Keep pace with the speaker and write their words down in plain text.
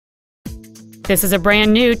This is a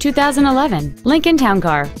brand new 2011 Lincoln Town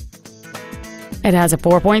Car. It has a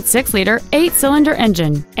 4.6-liter 8-cylinder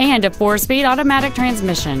engine and a 4-speed automatic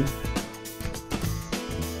transmission.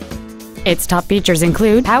 Its top features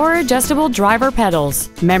include power-adjustable driver pedals,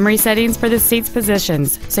 memory settings for the seat's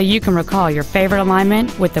positions so you can recall your favorite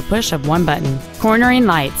alignment with the push of one button, cornering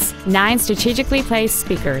lights, 9 strategically placed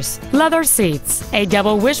speakers, leather seats, a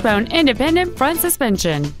double wishbone independent front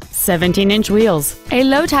suspension, 17-inch wheels, a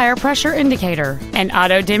low tire pressure indicator, an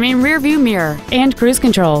auto-dimming rear-view mirror, and cruise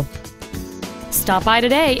control. Stop by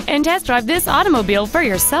today and test drive this automobile for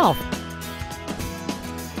yourself.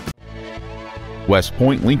 West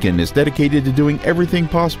Point Lincoln is dedicated to doing everything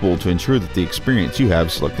possible to ensure that the experience you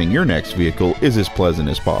have selecting your next vehicle is as pleasant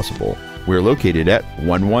as possible. We're located at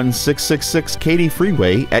 11666 Katy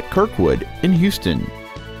Freeway at Kirkwood in Houston.